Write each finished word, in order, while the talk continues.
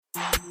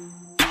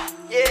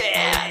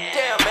Yeah,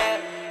 damn man.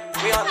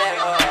 We on that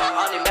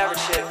on the Maverick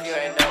shit if you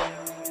ain't know.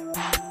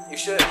 You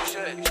should.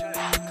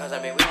 Cause I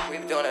mean we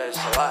been doing this a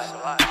lot.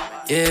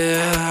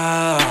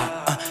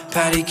 Yeah,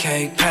 patty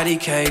cake,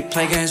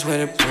 play games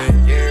with a brick.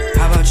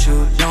 How about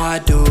you? No, I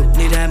do,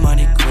 need that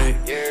money quick.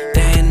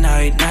 Day and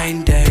night, night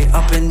and day,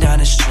 up and down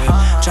the strip.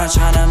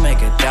 Tryna make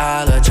 $1,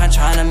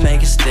 tryna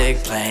make it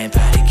stick. Playing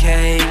patty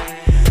cake,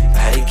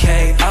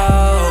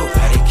 oh,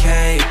 patty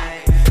cake,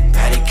 oh,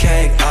 patty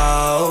cake,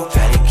 oh,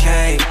 patty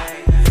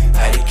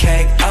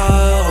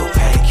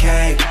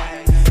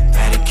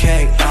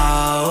cake,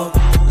 oh.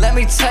 Let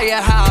me tell you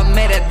how I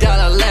made $1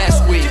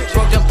 last week.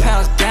 Broke them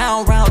pounds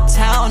down round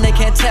town, they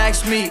can't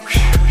tax me.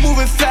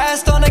 Moving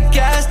fast on the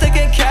gas, they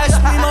can't catch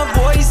me. My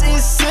voice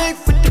is sick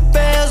with the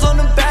bands on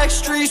the back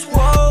streets.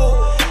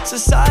 Whoa,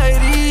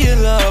 society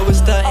in love with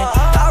stunting.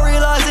 Not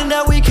realizing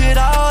that we could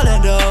all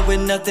end up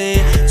with nothing.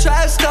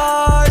 Trap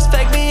stars,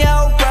 fake me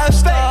out, rap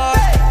stars.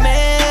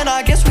 Man,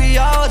 I guess we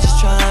all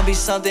just tryna be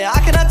something. I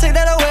cannot take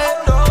that away,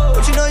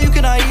 but you know you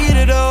cannot eat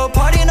it though.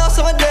 Partying all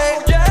summer day,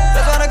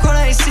 that's why the corner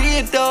ain't see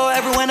it though.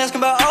 Everyone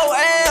asking about, oh,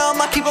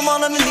 I keep them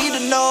all underneath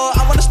to know.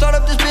 I wanna start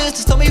up this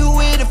business, tell me who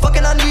it and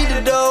fucking I need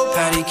it though.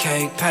 Patty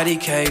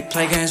cake,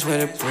 play games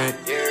with a brick.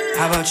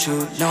 How about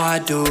you? No, I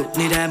do,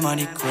 need that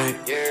money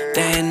quick.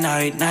 Day and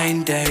night, night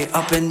and day,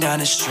 up and down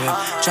the strip.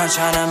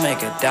 Tryna make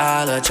 $1,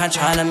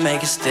 tryna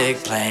make it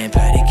stick. Playing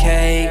patty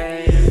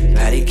cake,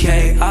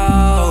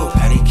 oh,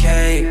 patty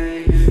cake,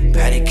 oh,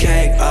 patty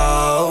cake,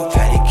 oh,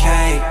 patty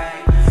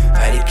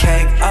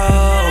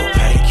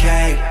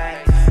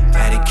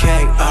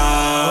cake,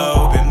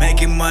 oh. Been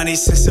making money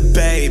since a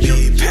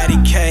baby. Patty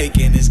cake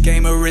in this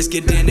game of risk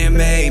it then it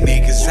made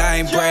me. Cause I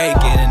ain't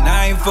breaking and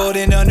I ain't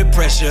folding under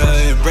pressure.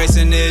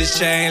 Embracing this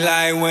chain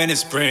like when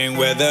it's spring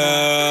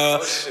weather.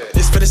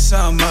 This for the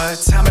summer,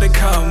 time of the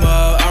come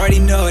up. Already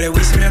know that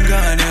we some young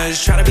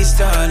gunners, try to be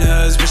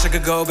stunners. Wish I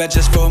could go back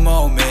just for a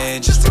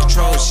moment, just to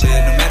control shit.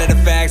 No matter the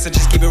facts, I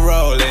just keep it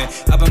rolling.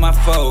 Up in my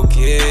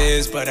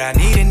focus, but I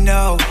need to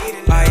know,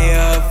 are you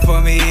up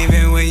for me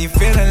even when you're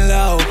feeling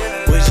low?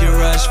 Would you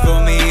rush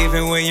for me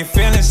even when you're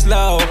feeling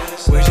slow?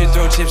 Would you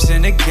throw chips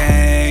in the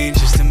game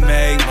just to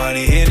make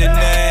money in the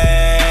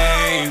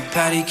name?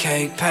 Patty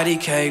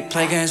cake,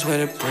 play games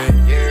with a brick.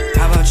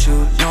 How about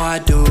you? No, I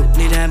do,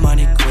 need that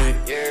money quick.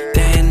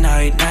 Day and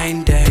night, night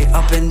and day,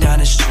 up and down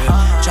the strip.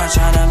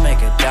 Tryna make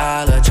 $1,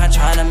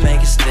 tryna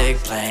make it stick.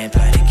 Playing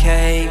patty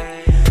cake,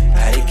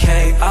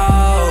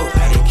 oh,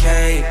 patty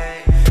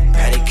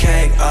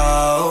cake, oh.